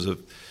 In terms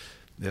of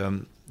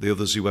the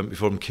others who went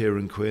before him,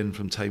 Kieran Quinn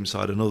from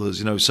Tameside and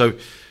others. So.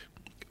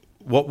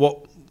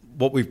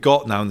 What we've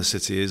got now in the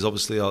city is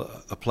obviously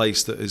a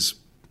place that is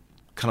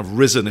kind of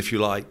risen, if you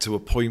like, to a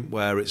point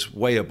where it's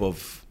way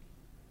above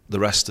the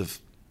rest of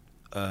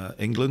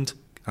England,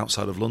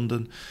 outside of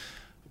London.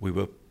 We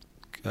were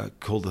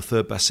called the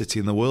third best city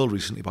in the world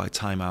recently by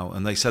Time Out,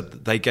 and they said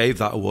that they gave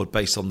that award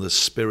based on the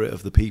spirit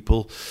of the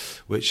people,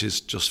 which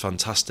is just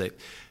fantastic.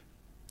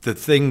 The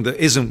thing that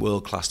isn't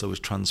world class though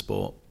is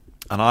transport,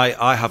 and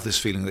I have this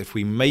feeling that if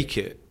we make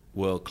it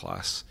world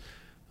class,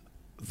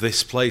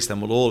 this place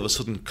then will all of a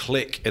sudden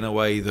click in a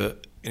way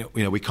that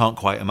we can't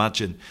quite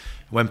imagine.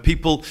 When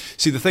people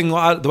see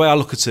the way I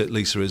look at it,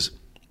 Lisa, is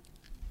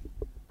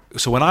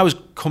so when I was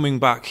coming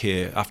back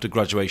here after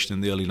graduation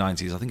in the early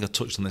 90s, I think I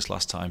touched on this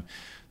last time,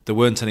 there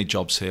weren't any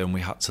jobs here and we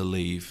had to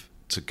leave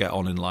to get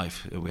on in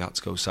life. We had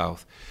to go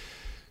south.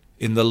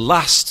 In the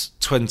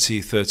last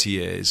 20, 30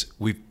 years,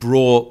 we've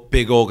brought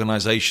big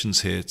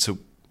organisations here to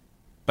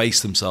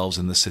base themselves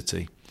in the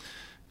city.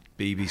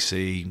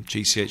 BBC,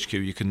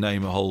 GCHQ, you can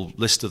name a whole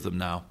list of them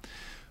now.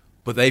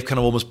 But they've kind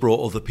of almost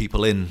brought other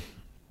people in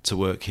to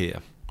work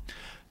here.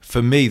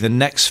 For me, the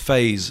next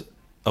phase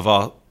of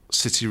our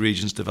city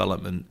region's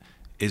development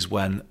is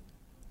when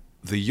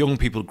the young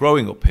people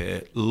growing up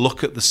here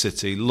look at the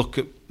city, look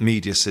at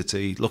Media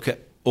City, look at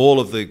all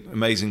of the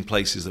amazing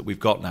places that we've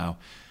got now,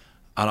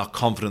 and are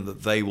confident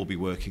that they will be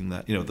working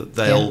there,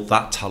 that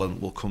that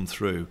talent will come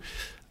through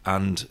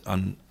and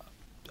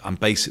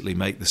basically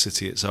make the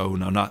city its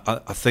own. And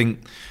I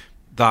think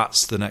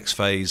that's the next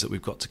phase that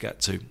we've got to get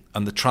to.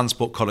 And the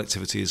transport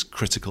connectivity is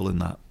critical in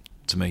that,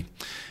 to me.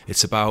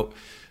 It's about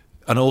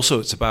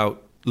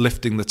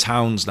lifting the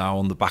towns now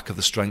on the back of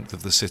the strength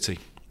of the city.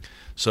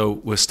 So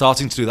we're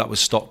starting to do that with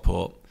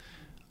Stockport.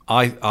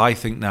 I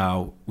think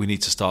now we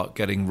need to start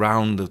getting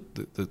round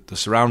the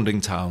surrounding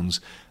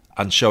towns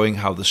and showing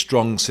how the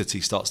strong city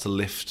starts to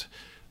lift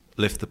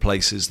the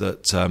places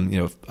that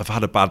have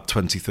had a bad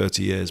 20,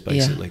 30 years,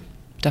 basically. Yeah.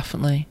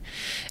 Definitely.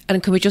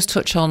 And can we just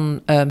touch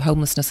on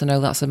homelessness? I know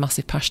that's a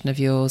massive passion of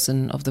yours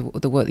and of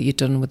the work that you've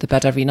done with the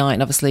bed every night.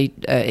 And obviously,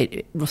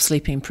 rough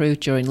sleeping improved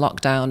during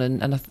lockdown.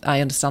 And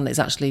I understand that it's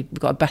actually we've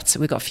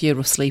got fewer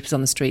rough sleepers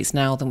on the streets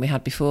now than we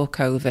had before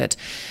COVID.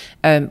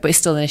 But it's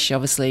still an issue.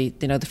 Obviously,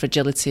 the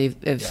fragility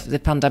of the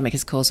pandemic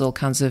has caused all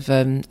kinds of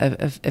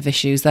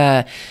issues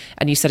there.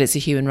 And you said it's a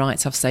human right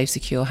to have safe,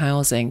 secure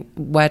housing.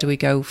 Where do we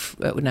go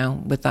now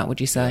with that?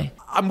 Would you say?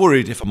 I'm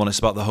worried, if I'm honest,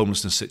 about the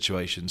homelessness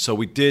situation. So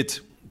we did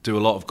do a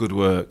lot of good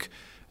work.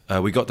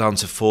 We got down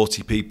to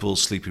 40 people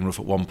sleeping rough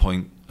at one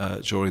point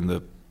during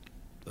the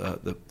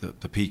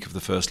peak of the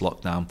first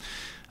lockdown,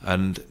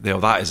 and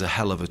that is a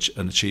hell of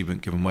an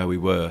achievement given where we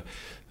were.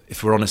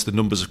 If we're honest, the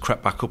numbers have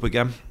crept back up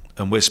again,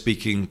 and we're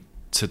speaking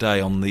today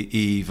on the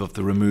eve of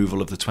the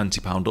removal of the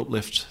 £20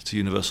 uplift to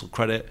universal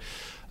credit,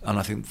 and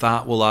I think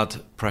that will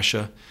add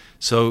pressure.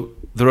 So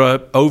there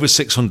are over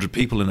 600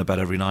 people in a bed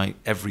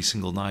every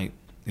single night.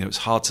 It's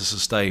hard to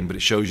sustain, but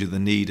it shows you the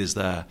need is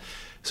there.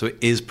 So it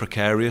is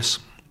precarious.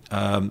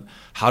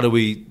 How do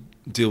we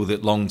deal with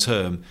it long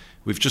term?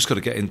 We've just got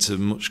to get into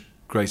much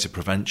greater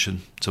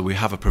prevention. So we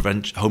have a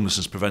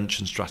homelessness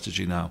prevention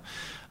strategy now.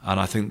 And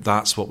I think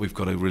that's what we've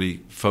got to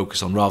really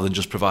focus on rather than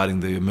just providing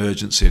the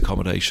emergency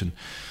accommodation.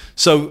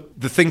 So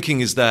the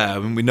thinking is there. I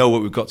mean, we know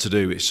what we've got to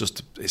do. It's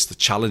the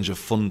challenge of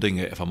funding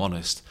it, if I'm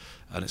honest.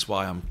 And it's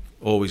why I'm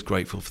always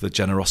grateful for the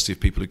generosity of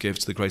people who give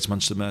to the Greater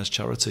Manchester Mayor's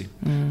charity.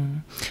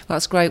 Well,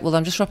 that's great. Well,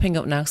 I'm just wrapping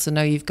up now, so I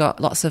know you've got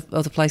lots of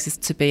other places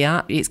to be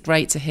at. It's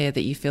great to hear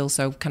that you feel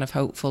so kind of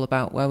hopeful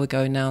about where we're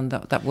going now, and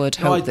that word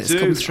hope that's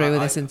come through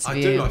with this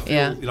interview.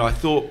 I do. I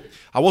thought,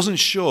 I wasn't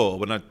sure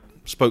when I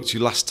spoke to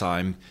you last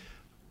time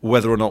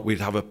whether or not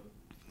we'd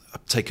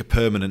take a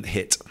permanent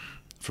hit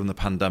from the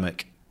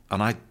pandemic.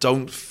 And I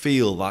don't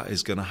feel that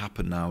is going to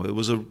happen now. It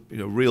was a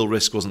real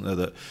risk, wasn't there,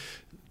 that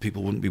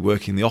people wouldn't be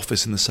working in the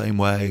office in the same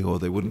way, or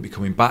they wouldn't be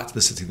coming back to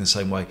the city in the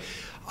same way.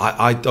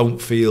 I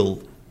don't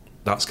feel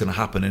that's going to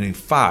happen. And in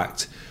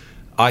fact,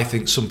 I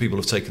think some people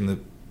have taken the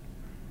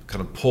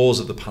kind of pause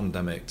of the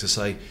pandemic to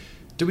say,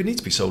 do we need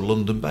to be so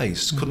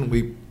London-based? Couldn't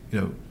we,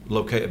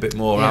 locate a bit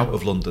more out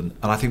of London?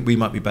 And I think we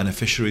might be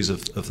beneficiaries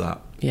of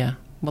that. Yeah.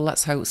 Well,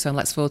 let's hope so, and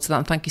let's forward to that.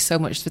 And thank you so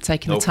much for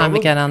taking the time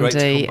problem. again,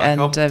 Andy.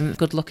 And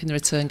good luck in the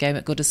return game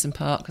at Goodison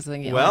Park, because I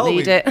think you we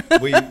need it.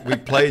 we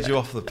played you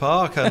off the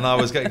park, and I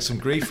was getting some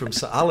grief from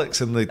Sir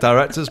Alex in the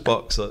director's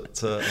box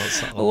at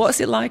Well, what's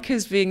it like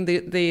as being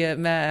the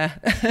mayor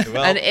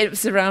and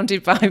it's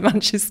surrounded by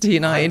Manchester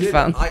United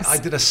fans? I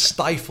did a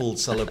stifled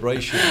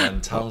celebration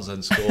when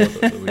Townsend scored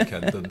at the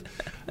weekend,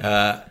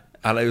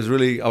 and it was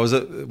really.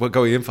 We're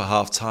going in for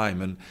half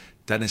time, and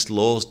Dennis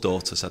Law's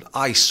daughter said,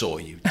 "I saw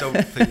you.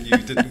 Don't think you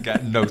didn't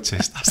get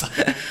noticed." I was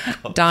like,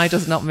 oh. Di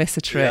does not miss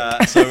a trick.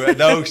 Yeah, so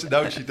no, she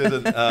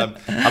didn't. And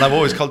I'm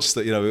always conscious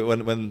that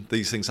when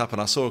these things happen,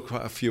 I saw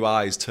quite a few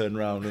eyes turn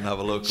around and have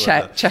a look.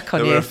 Check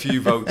on you. There were a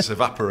few votes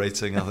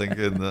evaporating, I think,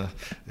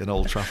 in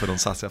Old Trafford on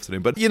Saturday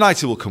afternoon. But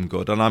United will come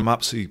good, and I'm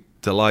absolutely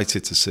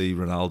delighted to see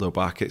Ronaldo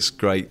back. It's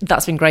great.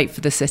 That's been great for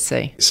the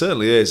city. It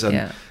certainly is,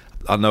 and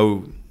I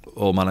know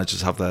all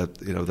managers have their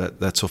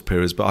tough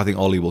periods, but I think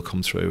Ollie will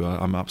come through.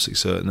 I'm absolutely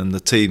certain, and the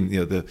team,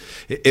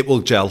 it will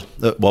gel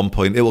at one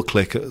point. It will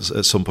click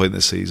at some point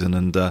this season,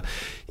 and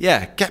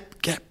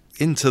get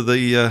into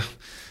the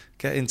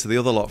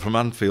other lot from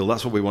Anfield.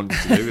 That's what we want you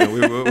to do.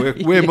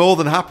 We're more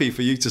than happy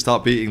for you to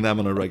start beating them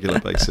on a regular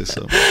basis.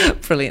 So.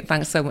 Brilliant.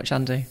 Thanks so much,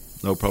 Andy.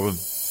 No problem.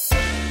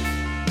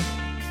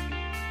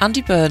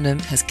 Andy Burnham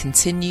has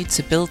continued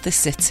to build this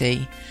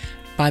city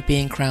by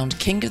being crowned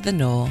King of the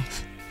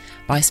North,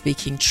 by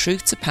speaking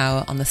truth to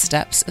power on the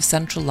steps of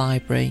Central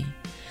Library,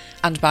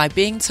 and by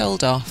being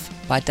told off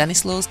by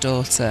Dennis Law's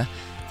daughter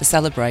for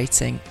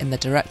celebrating in the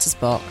director's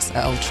box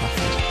at Old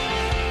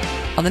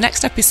Trafford. On the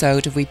next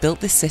episode of We Built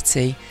This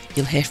City,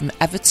 you'll hear from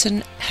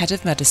Everton Head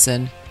of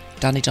Medicine,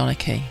 Danny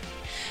Donachie.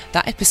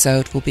 That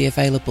episode will be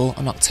available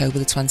on October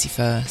the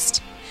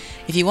 21st.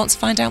 If you want to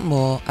find out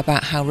more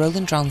about how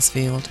Roland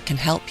Dransfield can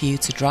help you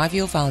to drive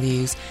your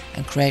values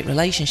and create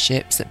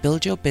relationships that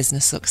build your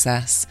business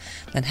success,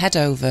 then head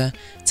over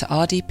to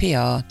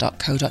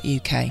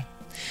rdpr.co.uk.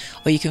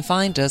 Or you can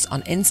find us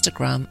on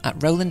Instagram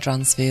at Roland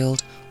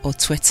Dransfield or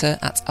Twitter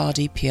at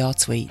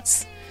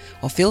rdprtweets.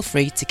 Or feel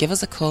free to give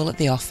us a call at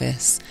the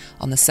office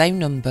on the same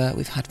number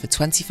we've had for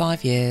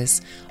 25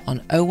 years on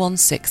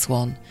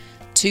 0161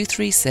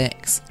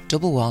 236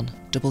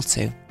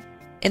 1122.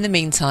 In the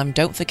meantime,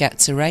 don't forget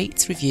to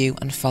rate, review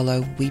and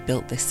follow We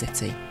Built This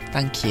City.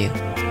 Thank you.